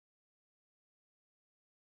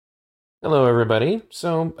Hello, everybody.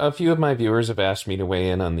 So, a few of my viewers have asked me to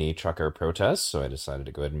weigh in on the trucker protests, so I decided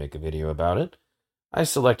to go ahead and make a video about it. I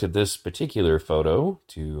selected this particular photo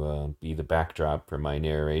to be the backdrop for my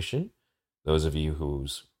narration. Those of you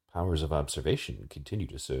whose powers of observation continue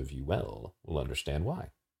to serve you well will understand why.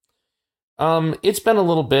 It's been a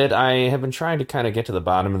little bit. I have been trying to kind of get to the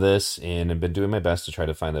bottom of this, and I've been doing my best to try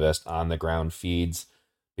to find the best on the ground feeds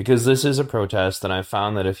because this is a protest, and I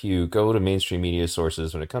found that if you go to mainstream media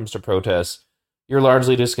sources when it comes to protests, you're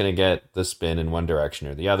largely just going to get the spin in one direction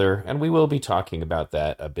or the other, and we will be talking about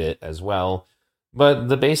that a bit as well. But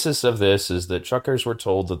the basis of this is that truckers were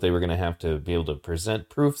told that they were going to have to be able to present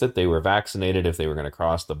proof that they were vaccinated if they were going to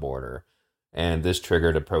cross the border, and this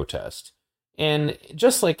triggered a protest. And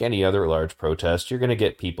just like any other large protest, you're going to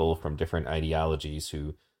get people from different ideologies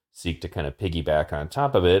who seek to kind of piggyback on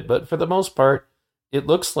top of it. But for the most part, it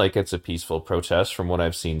looks like it's a peaceful protest from what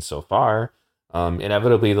I've seen so far.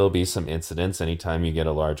 Inevitably, there'll be some incidents anytime you get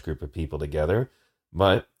a large group of people together.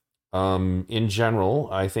 But in general,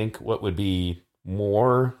 I think what would be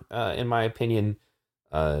more, in my opinion,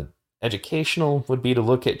 uh, educational would be to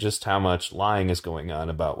look at just how much lying is going on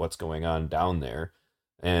about what's going on down there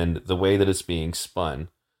and the way that it's being spun.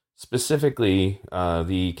 Specifically,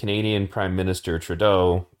 the Canadian Prime Minister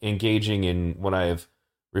Trudeau engaging in what I have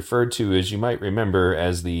referred to, as you might remember,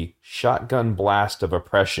 as the shotgun blast of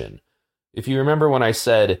oppression. If you remember when I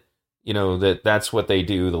said, that that's what they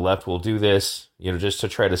do, the left will do this, just to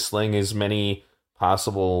try to sling as many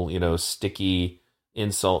possible, sticky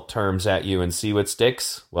insult terms at you and see what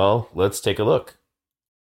sticks? Well, let's take a look.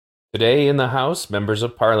 Today in the House, members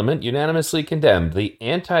of Parliament unanimously condemned the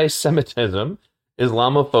anti Semitism,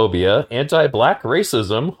 Islamophobia, anti black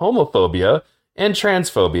racism, homophobia, and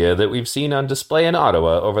transphobia that we've seen on display in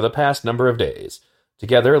Ottawa over the past number of days.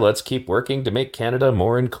 Together, let's keep working to make Canada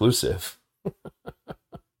more inclusive.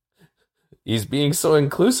 He's being so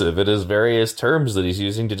inclusive in his various terms that he's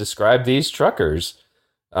using to describe these truckers.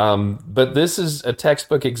 But this is a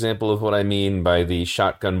textbook example of what I mean by the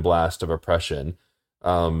shotgun blast of oppression.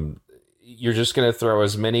 You're just going to throw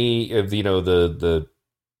as many of the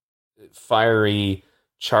fiery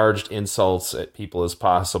charged insults at people as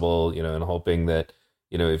possible, and hoping that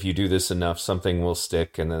if you do this enough, something will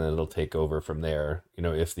stick, and then it'll take over from there.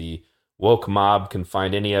 If the woke mob can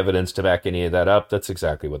find any evidence to back any of that up, that's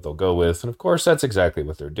exactly what they'll go with, and of course, that's exactly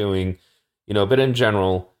what they're doing. But in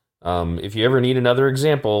general, if you ever need another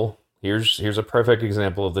example, here's a perfect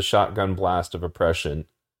example of the shotgun blast of oppression.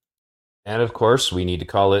 And of course, we need to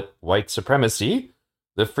call it white supremacy.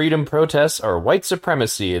 The freedom protests are white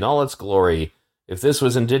supremacy in all its glory. If this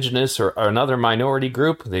was indigenous or another minority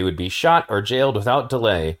group, they would be shot or jailed without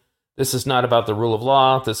delay. This is not about the rule of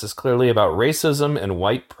law. This is clearly about racism and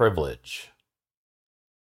white privilege.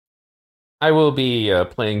 I will be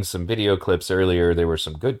playing some video clips earlier. There were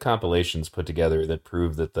some good compilations put together that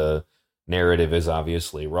prove that the narrative is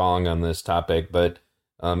obviously wrong on this topic, but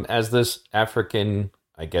as this African,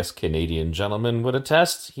 I guess, Canadian gentleman would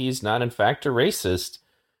attest, he's not in fact a racist.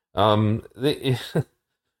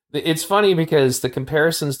 It's funny because the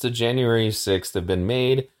comparisons to January 6th have been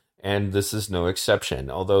made, and this is no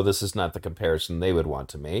exception, although this is not the comparison they would want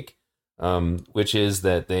to make, which is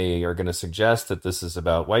that they are going to suggest that this is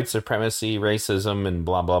about white supremacy, racism, and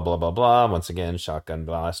blah, blah, blah, blah, blah. Once again, shotgun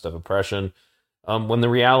blast of oppression. When the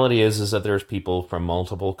reality is that there's people from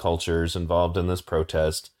multiple cultures involved in this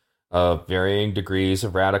protest of varying degrees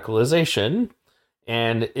of radicalization,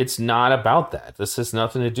 and it's not about that. This has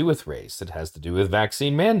nothing to do with race. It has to do with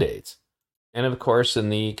vaccine mandates. And of course, in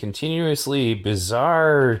the continuously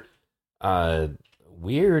bizarre,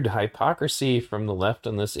 weird hypocrisy from the left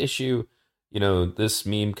on this issue, this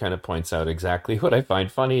meme kind of points out exactly what I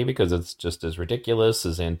find funny because it's just as ridiculous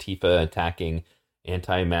as Antifa attacking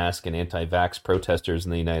anti-mask and anti-vax protesters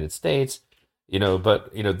in the United States.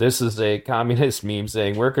 But this is a communist meme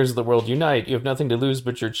saying, workers of the world unite, you have nothing to lose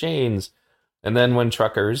but your chains. And then when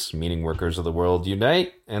truckers, meaning workers of the world,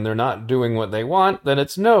 unite and they're not doing what they want, then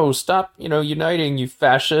it's no, stop, uniting, you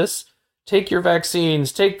fascists. Take your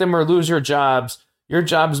vaccines, take them or lose your jobs. Your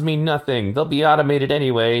jobs mean nothing. They'll be automated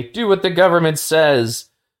anyway. Do what the government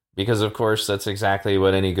says. Because, of course, that's exactly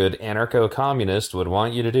what any good anarcho-communist would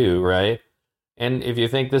want you to do, right? And if you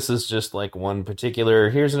think this is just like one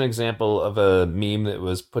particular, here's an example of a meme that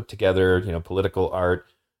was put together, political art,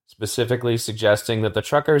 specifically suggesting that the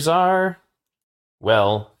truckers are,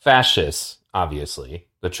 well, fascists, obviously.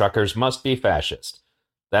 The truckers must be fascist.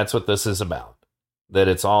 That's what this is about. That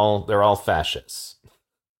they're all fascists.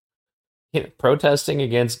 Protesting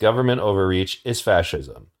against government overreach is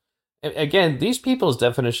fascism. Again, these people's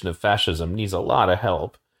definition of fascism needs a lot of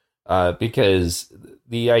help. because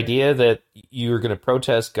the idea that you're going to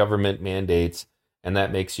protest government mandates and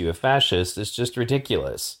that makes you a fascist is just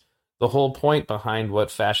ridiculous. The whole point behind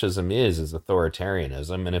what fascism is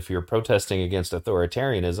authoritarianism, and if you're protesting against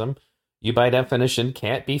authoritarianism, you by definition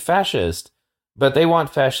can't be fascist. But they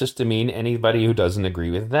want fascist to mean anybody who doesn't agree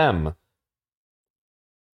with them.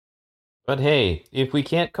 But hey, if we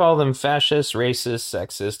can't call them fascist, racist,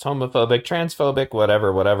 sexist, homophobic, transphobic,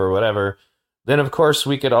 whatever, then of course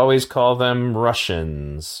we could always call them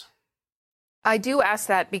Russians. I do ask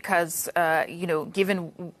that because,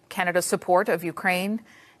 given Canada's support of Ukraine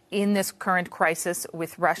in this current crisis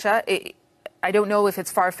with Russia, I don't know if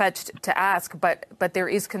it's far-fetched to ask, but there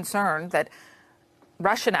is concern that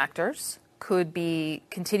Russian actors could be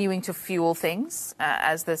continuing to fuel things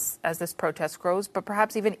as this protest grows, but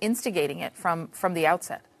perhaps even instigating it from the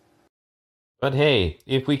outset. But hey,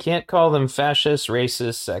 if we can't call them fascist,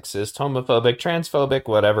 racist, sexist, homophobic, transphobic,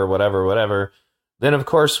 whatever, then of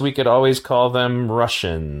course we could always call them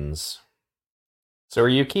Russians. So are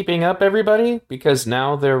you keeping up, everybody? Because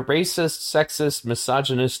now they're racist, sexist,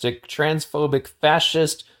 misogynistic, transphobic,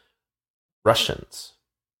 fascist Russians.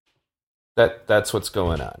 That's what's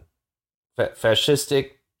going on.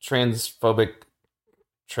 Fascistic, transphobic,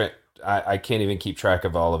 I can't even keep track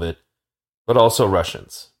of all of it, but also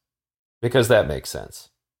Russians, because that makes sense.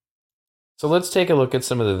 So let's take a look at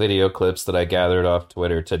some of the video clips that I gathered off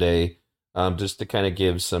Twitter today, just to kind of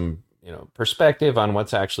give some perspective on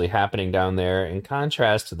what's actually happening down there in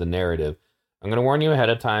contrast to the narrative. I'm going to warn you ahead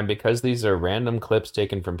of time, because these are random clips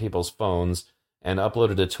taken from people's phones and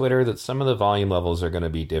uploaded to Twitter, that some of the volume levels are going to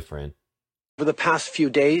be different. Over the past few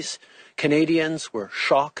days, Canadians were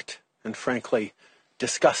shocked and frankly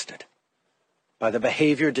disgusted by the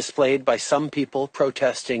behavior displayed by some people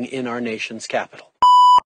protesting in our nation's capital.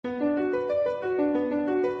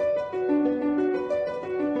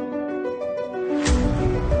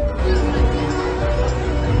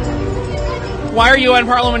 Why are you on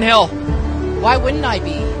Parliament Hill? Why wouldn't I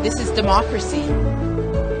be? This is democracy.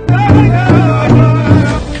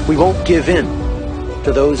 We won't give in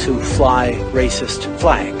to those who fly racist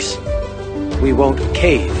flags. We won't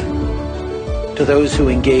cave to those who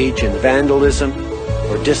engage in vandalism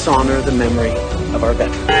or dishonor the memory of our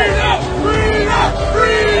veterans.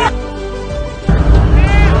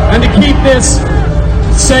 And to keep this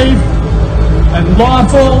safe and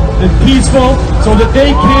lawful and peaceful so that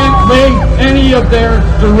they can't lay any of their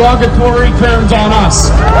derogatory terms on us.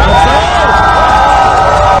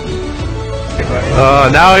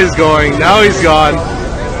 Now he's going. Now he's gone.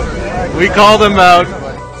 We called him out.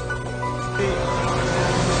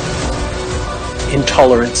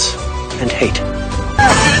 Intolerance and hate.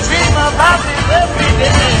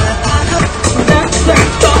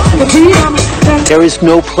 There is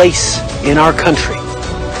no place in our country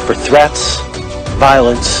for threats,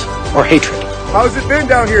 violence, or hatred. How's it been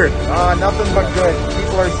down here? Nothing but good.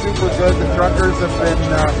 People are super good. The truckers have been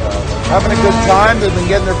having a good time. They've been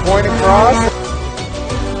getting their point across.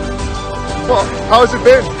 Well, how's it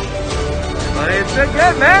been? It's been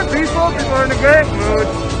good, man. People are in a great mood.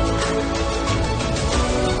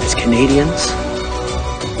 As Canadians,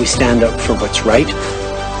 we stand up for what's right,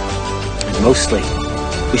 and mostly,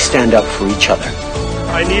 we stand up for each other.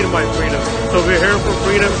 I need my freedom. So we're here for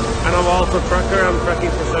freedom, and I'm also a trucker. I'm trucking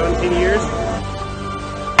for 17 years.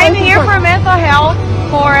 I'm here for mental health,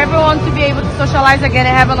 for everyone to be able to socialize again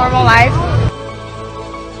and have a normal life.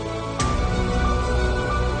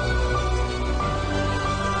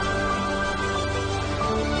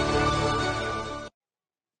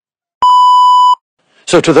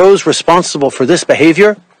 So to those responsible for this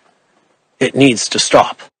behavior, it needs to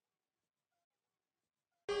stop.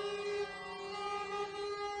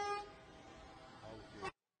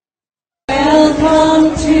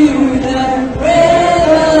 Welcome to the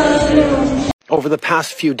revolution. Over the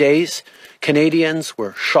past few days, Canadians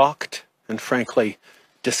were shocked and frankly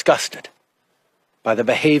disgusted by the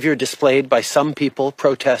behavior displayed by some people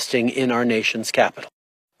protesting in our nation's capital,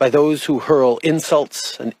 by those who hurl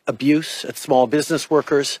insults and abuse at small business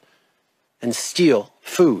workers and steal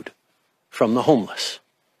food from the homeless.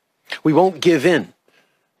 We won't give in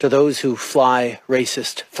to those who fly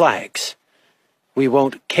racist flags. We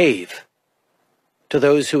won't cave to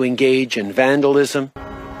those who engage in vandalism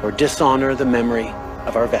or dishonor the memory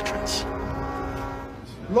of our veterans.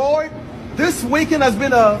 Lord, this weekend has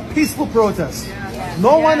been a peaceful protest.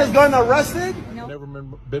 No one has gotten arrested. I've never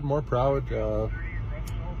been more proud to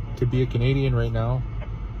be a Canadian right now,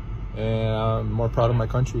 and I'm more proud of my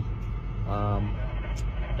country,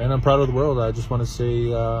 and I'm proud of the world. I just want to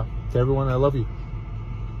say to everyone, I love you.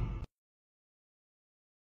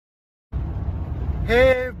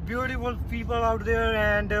 Hey, beautiful people out there,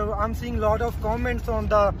 and I'm seeing a lot of comments on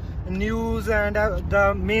the news and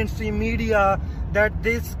the mainstream media that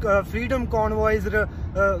this freedom convoy is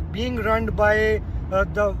being run by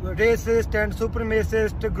the racist and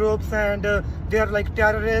supremacist groups, and they are like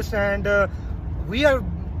terrorists, and we are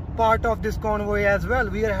part of this convoy as well.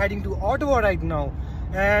 We are heading to Ottawa right now,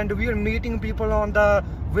 and we are meeting people on the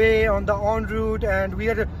way, on the en route, and we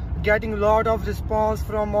are getting a lot of response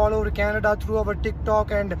from all over Canada through our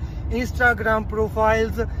TikTok and Instagram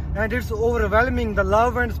profiles, and it's overwhelming. The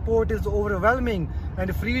love and support is overwhelming,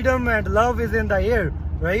 and freedom and love is in the air,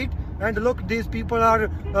 right? And look, these people are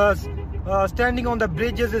standing on the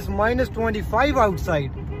bridges. It's minus 25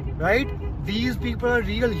 outside, right? These people are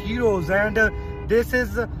real heroes, and this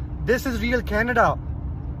is real Canada,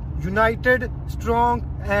 united, strong,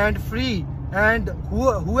 and free. And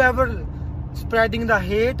whoever spreading the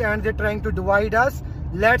hate and they're trying to divide us,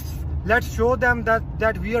 let's show them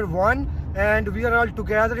that we are one, and we are all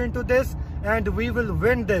together into this, and we will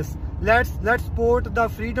win this. Let's support the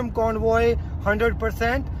freedom convoy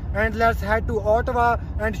 100%, and let's head to Ottawa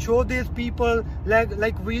and show these people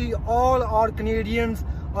like we all are Canadians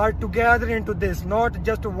are together into this, not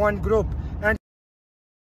just one group. And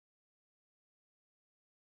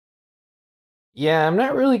yeah, I'm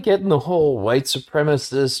not really getting the whole white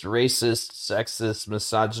supremacist, racist, sexist,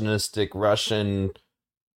 misogynistic, Russian...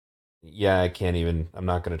 Yeah, I'm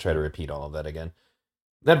not going to try to repeat all of that again.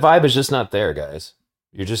 That vibe is just not there, guys.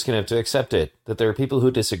 You're just going to have to accept it, that there are people who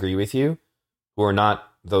disagree with you who are not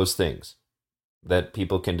those things. That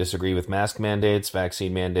people can disagree with mask mandates,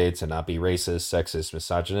 vaccine mandates, and not be racist, sexist,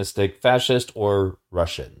 misogynistic, fascist, or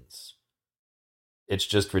Russians. It's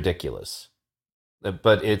just ridiculous.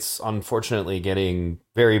 But it's unfortunately getting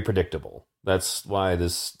very predictable. That's why the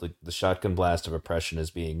shotgun blast of oppression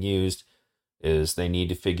is being used, is they need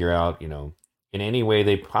to figure out, in any way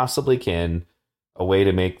they possibly can, a way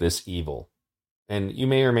to make this evil. And you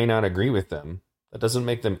may or may not agree with them. That doesn't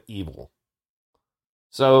make them evil.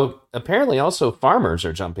 So apparently also farmers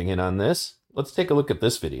are jumping in on this. Let's take a look at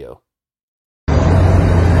this video.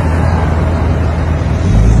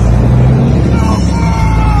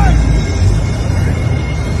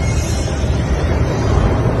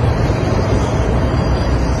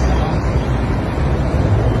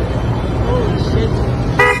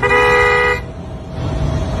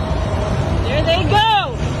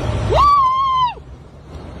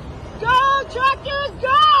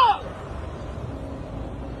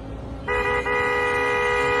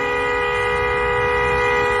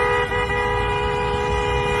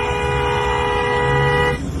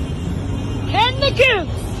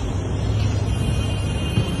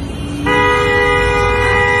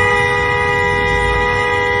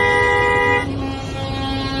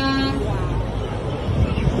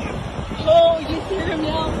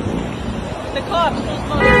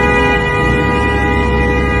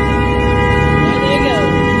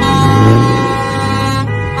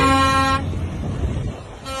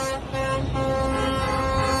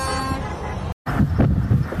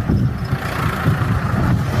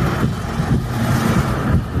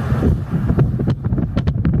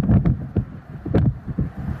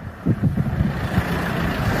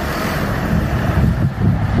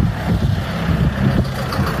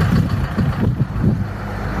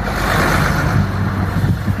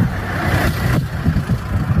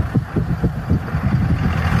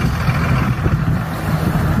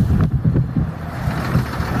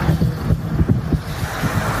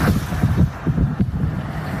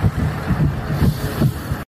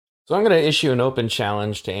 So I'm going to issue an open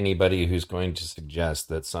challenge to anybody who's going to suggest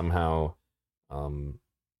that somehow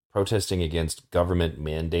protesting against government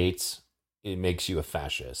mandates, it makes you a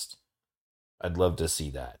fascist. I'd love to see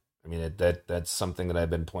that. I mean, that's something that I've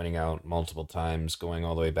been pointing out multiple times, going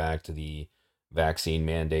all the way back to the vaccine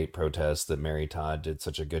mandate protests that Mary Todd did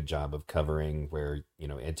such a good job of covering, where,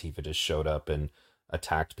 Antifa just showed up and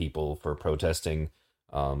attacked people for protesting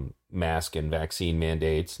mask and vaccine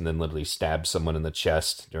mandates, and then literally stabbed someone in the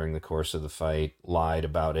chest during the course of the fight, lied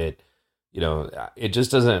about it. It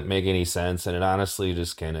just doesn't make any sense, and it honestly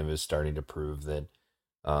just kind of is starting to prove that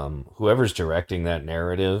whoever's directing that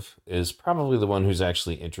narrative is probably the one who's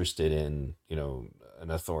actually interested in,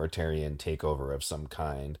 an authoritarian takeover of some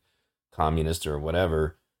kind, communist or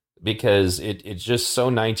whatever, because it's just so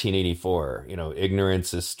 1984,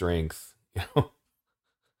 ignorance is strength,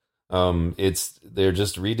 they're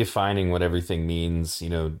just redefining what everything means,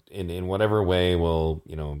 in whatever way will,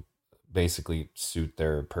 basically suit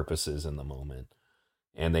their purposes in the moment.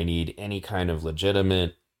 And they need any kind of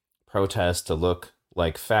legitimate protest to look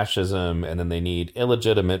like fascism, and then they need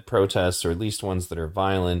illegitimate protests, or at least ones that are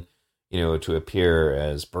violent, to appear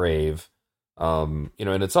as brave. And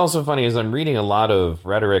it's also funny as I'm reading a lot of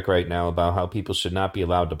rhetoric right now about how people should not be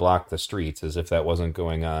allowed to block the streets, as if that wasn't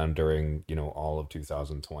going on during, all of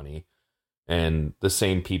 2020. And the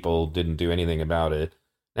same people didn't do anything about it.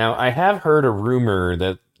 Now, I have heard a rumor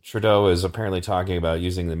that Trudeau is apparently talking about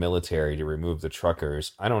using the military to remove the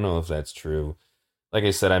truckers. I don't know if that's true. Like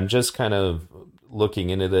I said, I'm just kind of looking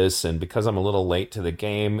into this, and because I'm a little late to the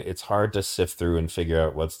game, it's hard to sift through and figure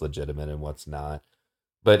out what's legitimate and what's not.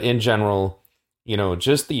 But in general,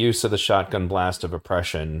 just the use of the shotgun blast of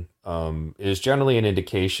oppression is generally an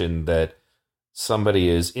indication that somebody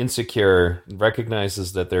is insecure,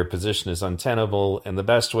 recognizes that their position is untenable, and the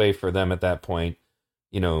best way for them at that point,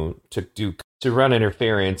 to run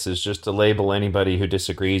interference is just to label anybody who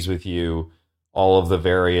disagrees with you all of the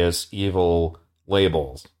various evil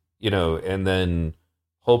labels, and then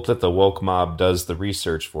hope that the woke mob does the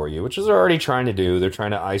research for you, which is they're already trying to do. They're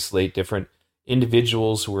trying to isolate different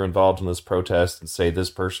individuals who were involved in this protest and say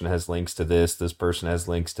this person has links to this person has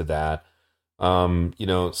links to that.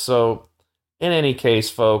 So in any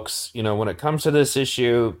case, folks, when it comes to this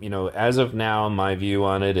issue, as of now, my view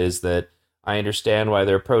on it is that I understand why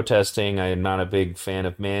they're protesting. I am not a big fan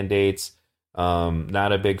of mandates.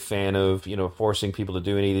 Not a big fan of, forcing people to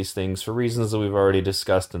do any of these things for reasons that we've already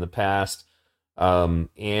discussed in the past.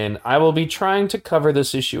 And I will be trying to cover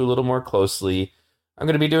this issue a little more closely. I'm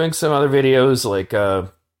going to be doing some other videos, like,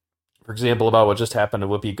 for example, about what just happened to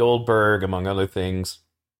Whoopi Goldberg, among other things.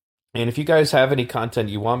 And if you guys have any content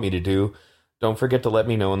you want me to do, don't forget to let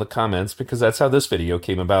me know in the comments, because that's how this video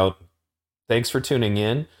came about. Thanks for tuning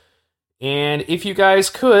in. And if you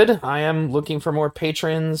guys could, I am looking for more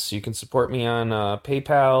patrons. You can support me on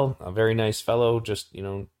PayPal. A very nice fellow just,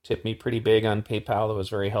 tipped me pretty big on PayPal. That was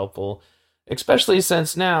very helpful. Especially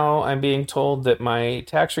since now I'm being told that my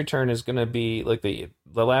tax return is going to be, like, the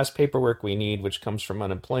last paperwork we need, which comes from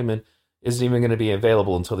unemployment, isn't even going to be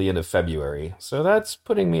available until the end of February. So that's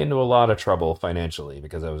putting me into a lot of trouble financially,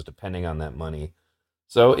 because I was depending on that money.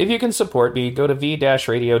 So if you can support me, go to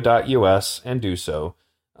v-radio.us and do so.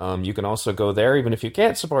 You can also go there, even if you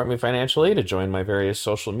can't support me financially, to join my various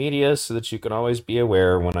social media so that you can always be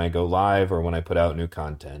aware when I go live or when I put out new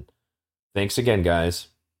content. Thanks again, guys.